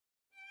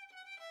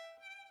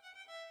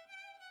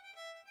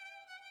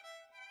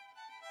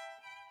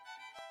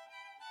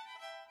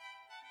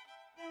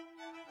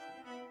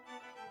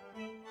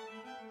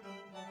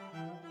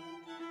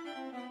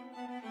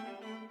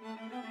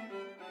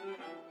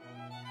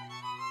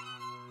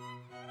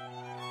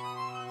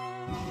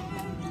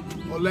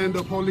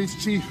Orlando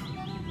Police Chief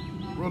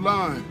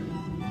Roland.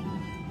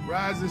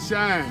 Rise and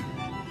shine.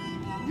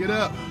 Get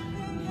up.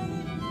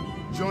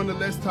 Join the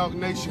Let's Talk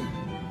Nation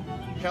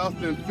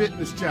Health and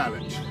Fitness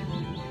Challenge.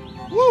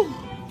 Woo!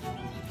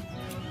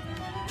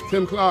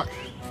 Tim Clark,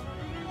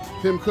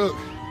 Tim Cook,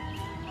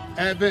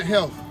 Advent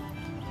Health.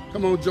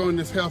 Come on, join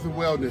this health and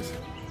wellness.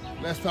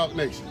 Let's Talk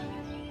Nation.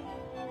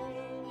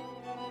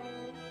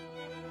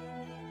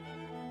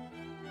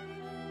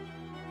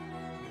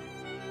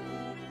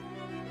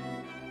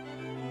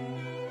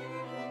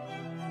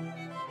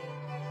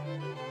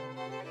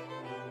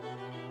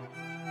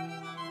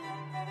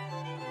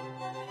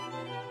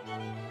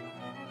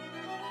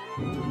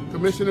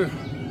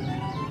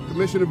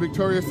 Commissioner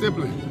Victoria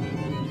Sibley,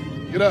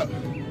 get up.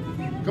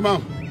 Come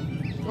on,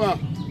 come on.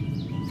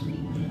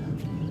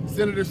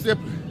 Senator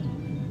Sibley,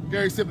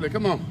 Gary Sibley,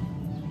 come on.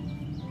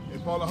 Hey,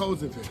 Paula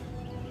Hosington.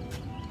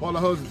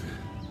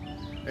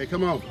 Hey,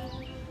 come on.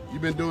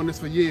 You've been doing this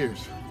for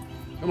years.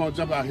 Come on,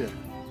 jump out here.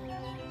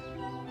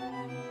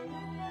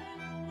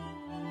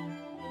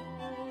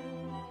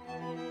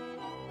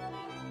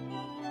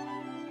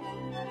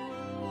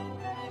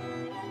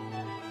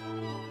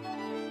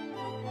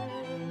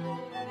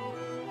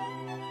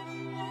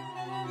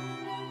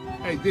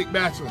 Hey, Dick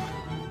Batchelor,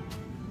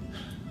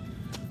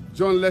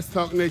 join Let's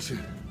Talk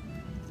Nation,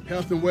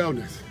 Health and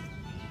Wellness.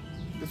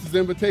 This is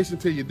an invitation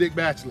to you, Dick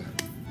Batchelor.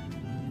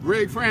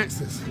 Greg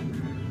Francis,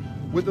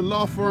 with the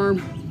law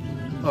firm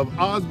of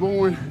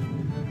Osborne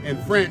and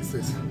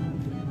Francis.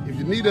 If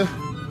you need a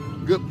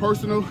good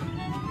personal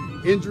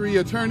injury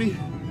attorney,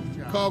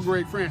 call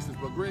Greg Francis.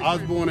 But Greg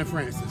Osborne and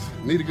Francis,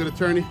 need a good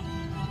attorney,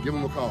 give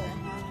them a call.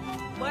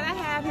 What I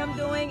have him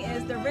doing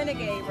is the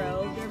Renegade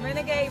Row. The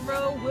Renegade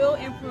Row will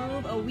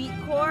improve a weak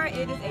core.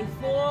 It is a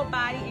full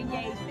body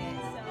engagement.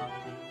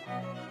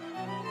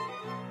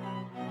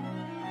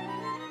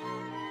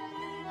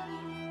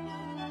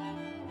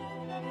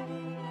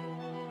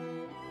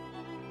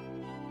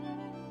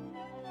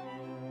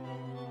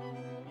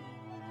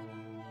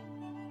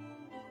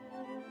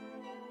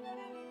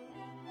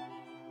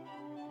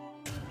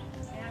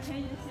 And I'll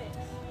change it to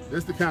 6. This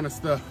is the kind of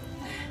stuff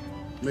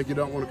make you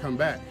don't want to come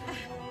back.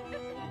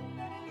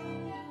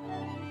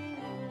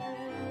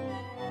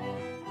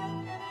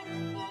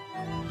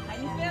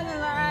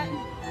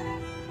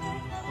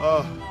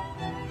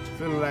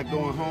 Feeling like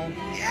going home?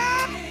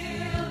 Yeah!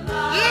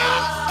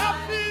 Yes, I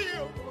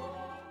feel!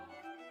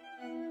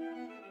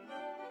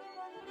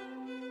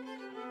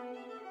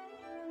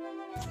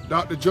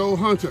 Dr. Joe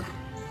Hunter,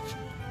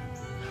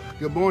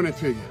 good morning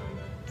to you.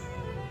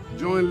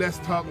 Join Let's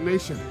Talk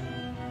Nation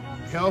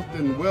Health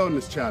and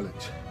Wellness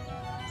Challenge.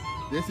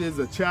 This is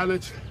a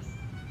challenge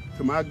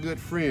to my good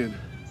friend,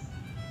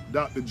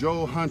 Dr.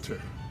 Joe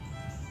Hunter.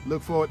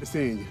 Look forward to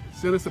seeing you.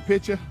 Send us a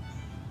picture,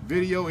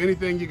 video,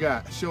 anything you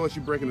got. Show us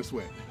you're breaking a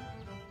sweat.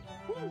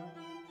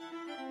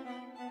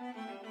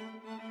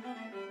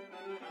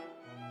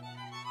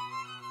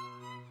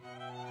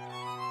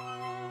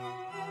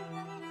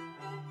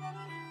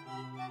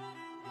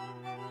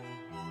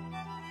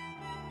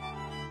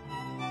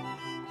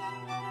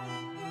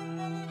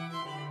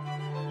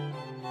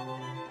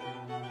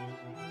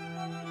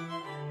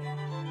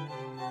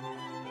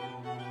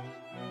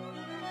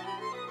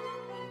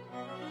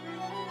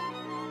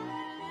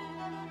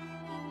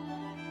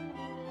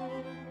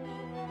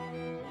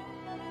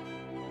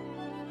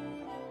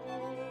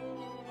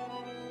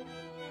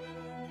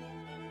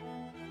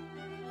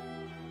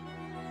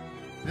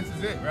 This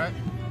is it, right?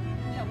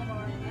 Yeah, one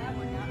more. That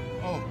workout.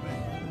 Oh, man.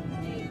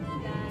 8,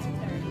 9,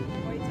 30.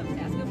 40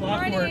 toes. Good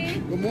Clockwork.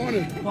 morning. Good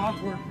morning.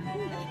 Clockwork.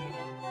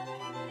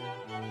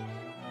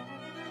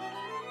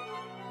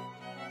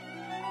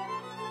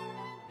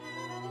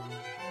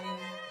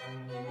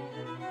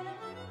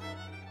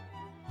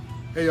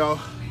 Hey, y'all.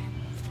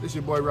 This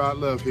your boy Rod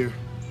Love here,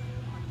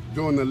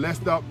 doing the Let's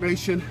Talk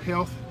Nation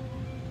Health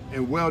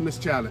and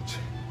Wellness Challenge.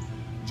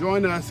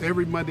 Join us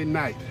every Monday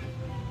night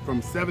from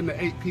 7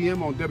 to 8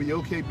 p.m. on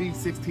WOKB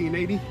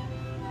 1680.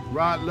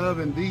 Rod Love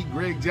and the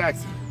Greg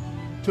Jackson.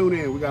 Tune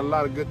in. We got a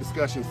lot of good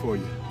discussions for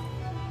you.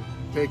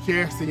 Take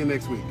care. See you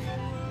next week.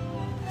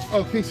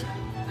 Oh, Keisha,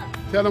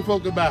 tell them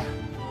folk goodbye.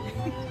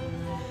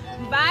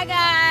 Bye,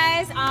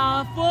 guys.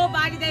 Full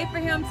body day for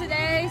him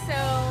today, so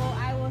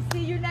I will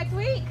see you next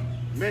week.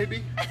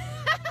 Maybe.